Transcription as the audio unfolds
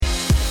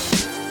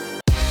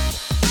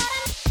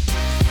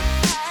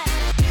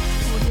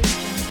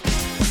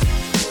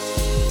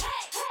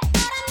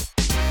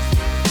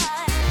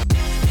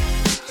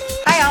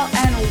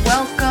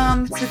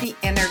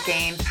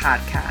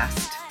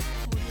podcast.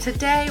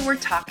 Today we're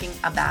talking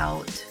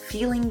about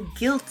feeling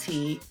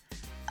guilty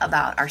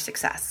about our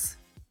success.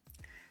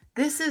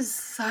 This is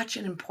such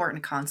an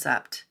important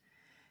concept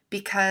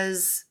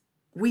because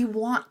we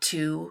want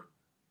to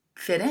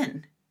fit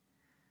in.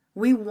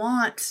 We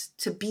want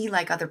to be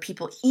like other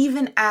people,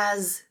 even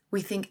as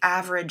we think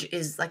average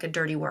is like a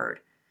dirty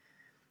word.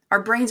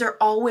 Our brains are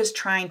always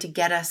trying to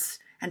get us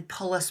and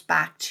pull us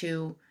back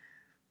to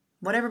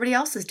what everybody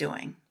else is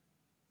doing,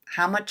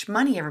 how much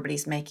money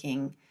everybody's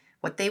making,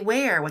 what they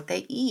wear, what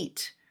they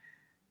eat,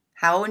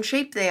 how in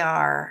shape they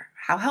are,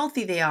 how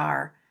healthy they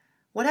are.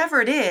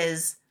 Whatever it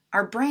is,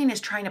 our brain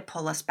is trying to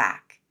pull us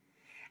back.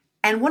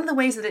 And one of the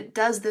ways that it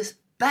does this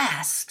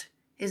best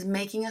is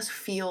making us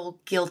feel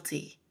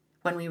guilty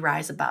when we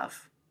rise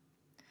above.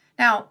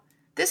 Now,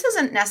 this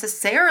isn't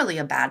necessarily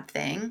a bad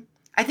thing.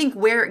 I think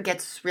where it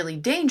gets really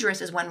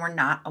dangerous is when we're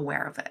not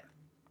aware of it.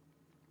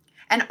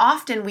 And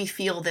often we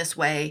feel this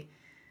way.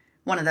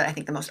 One of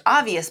the most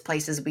obvious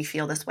places we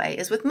feel this way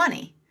is with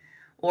money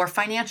or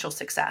financial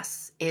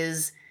success.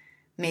 Is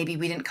maybe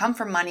we didn't come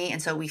from money and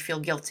so we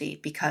feel guilty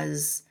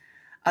because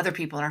other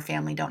people in our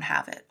family don't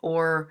have it.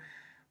 Or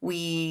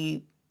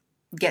we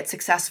get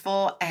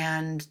successful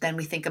and then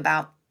we think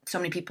about so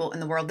many people in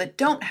the world that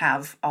don't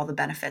have all the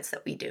benefits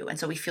that we do. And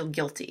so we feel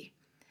guilty.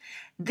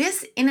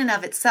 This in and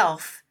of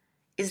itself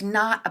is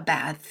not a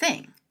bad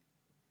thing.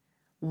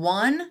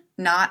 One,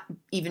 not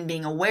even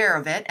being aware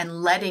of it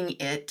and letting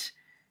it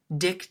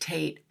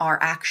dictate our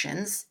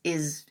actions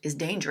is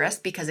dangerous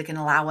because it can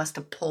allow us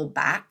to pull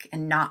back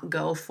and not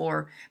go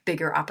for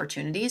bigger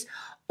opportunities.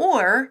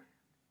 Or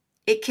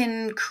it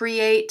can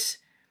create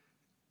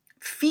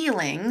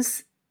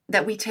feelings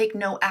that we take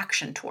no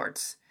action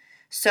towards.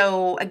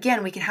 So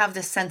again, we can have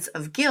this sense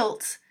of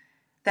guilt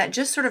that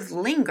just sort of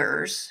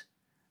lingers,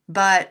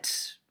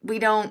 but we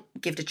don't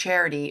give to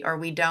charity or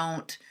we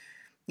don't,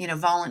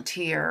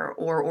 volunteer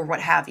or what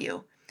have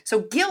you.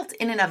 So guilt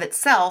in and of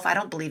itself, I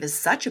don't believe is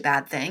such a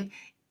bad thing.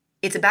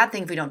 It's a bad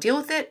thing if we don't deal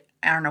with it,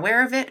 aren't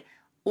aware of it,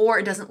 or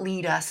it doesn't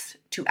lead us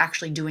to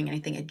actually doing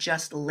anything. It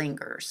just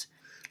lingers.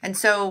 And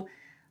so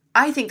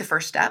I think the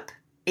first step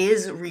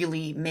is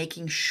really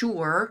making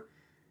sure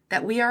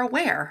that we are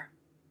aware.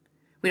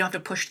 We don't have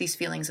to push these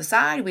feelings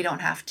aside. We don't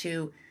have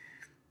to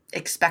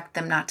expect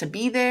them not to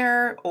be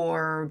there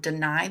or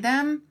deny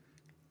them.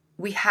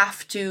 We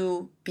have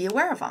to be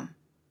aware of them.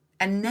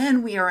 And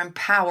then we are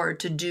empowered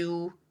to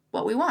do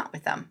what we want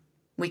with them.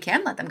 We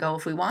can let them go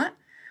if we want,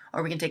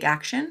 or we can take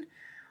action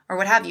or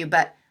what have you,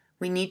 but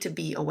we need to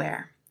be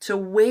aware. So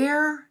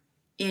where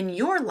in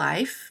your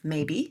life,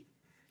 maybe,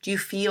 do you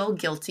feel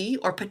guilty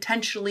or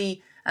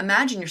potentially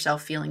imagine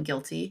yourself feeling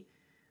guilty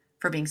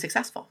for being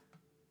successful?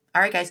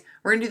 All right, guys,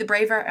 we're going to do the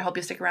braver. I hope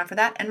you'll stick around for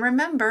that. And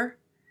remember,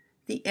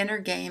 the inner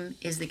game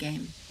is the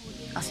game.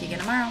 I'll see you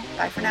again tomorrow.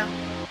 Bye for now.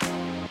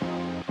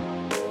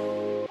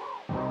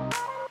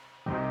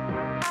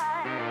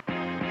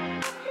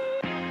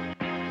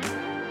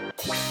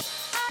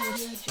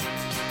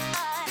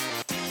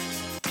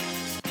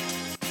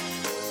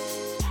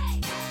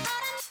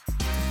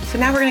 So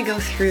now we're going to go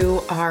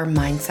through our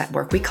mindset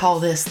work. We call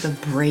this the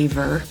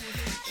braver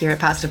here at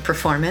Positive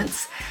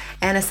Performance.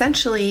 And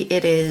essentially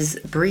it is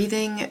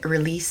breathing,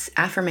 release,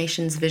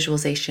 affirmations,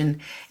 visualization,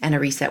 and a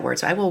reset word.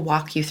 So I will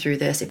walk you through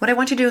this. What I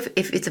want you to do,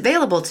 if it's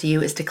available to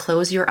you, is to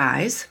close your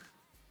eyes.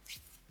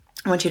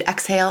 I want you to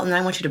exhale, and then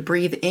I want you to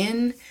breathe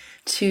in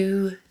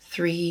 2,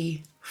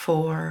 3,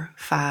 4,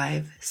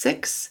 5,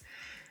 6.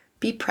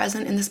 Be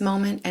present in this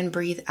moment and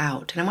breathe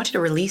out. And I want you to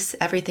release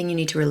everything you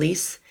need to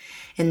release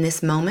in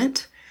this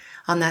moment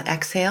on that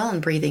exhale, and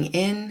breathing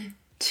in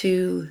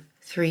 2,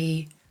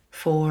 3,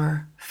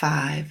 4,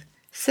 5,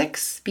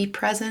 6. Be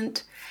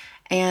present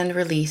and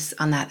release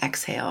on that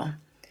exhale.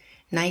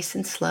 Nice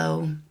and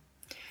slow.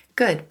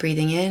 Good.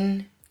 Breathing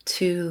in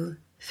 2,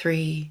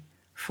 3,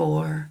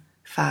 4,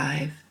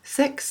 5,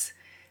 6.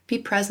 Be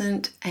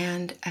present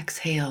and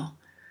exhale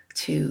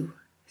 2,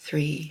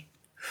 3,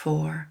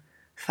 4,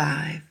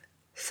 5,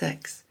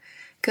 6.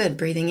 Good.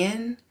 Breathing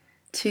in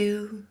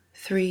 2,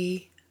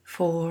 3,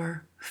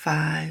 4,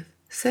 5,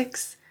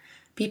 6.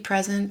 Be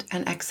present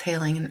and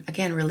exhaling. And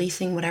again,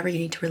 releasing whatever you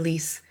need to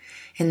release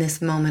in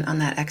this moment on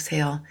that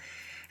exhale.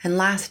 And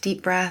last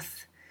deep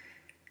breath,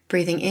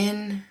 breathing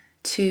in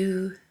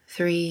 2,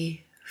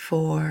 3,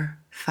 4,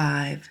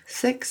 5,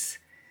 6.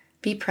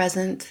 Be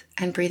present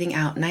and breathing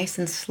out nice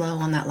and slow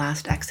on that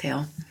last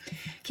exhale.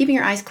 Keeping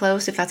your eyes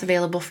closed if that's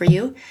available for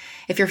you.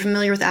 If you're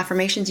familiar with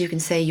affirmations, you can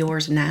say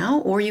yours now,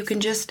 or you can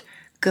just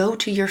go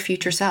to your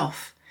future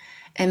self.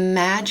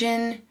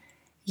 Imagine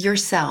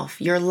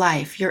yourself, your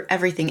life, your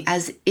everything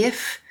as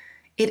if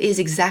it is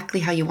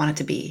exactly how you want it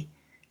to be.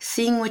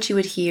 Seeing what you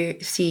would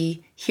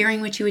see,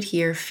 hearing what you would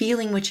hear,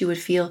 feeling what you would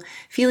feel,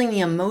 feeling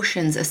the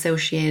emotions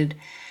associated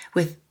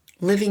with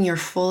living your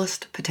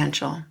fullest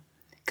potential.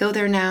 Go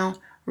there now,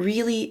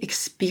 really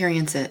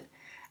experience it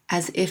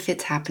as if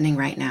it's happening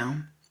right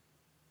now.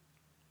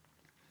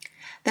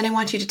 Then I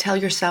want you to tell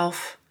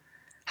yourself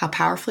how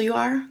powerful you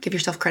are. Give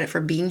yourself credit for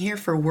being here,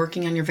 for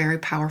working on your very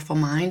powerful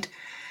mind.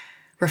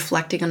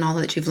 reflecting on all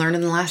that you've learned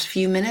in the last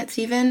few minutes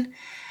even,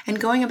 and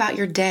going about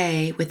your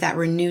day with that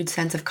renewed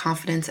sense of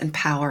confidence and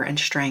power and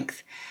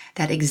strength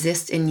that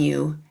exists in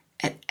you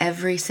at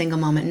every single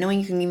moment,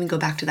 knowing you can even go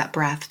back to that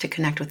breath to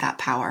connect with that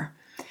power.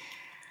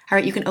 All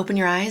right, you can open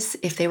your eyes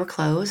if they were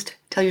closed.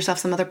 Tell yourself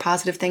some other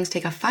positive things.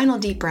 Take a final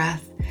deep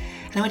breath.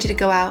 And I want you to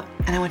go out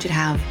and I want you to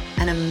have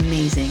an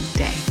amazing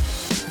day.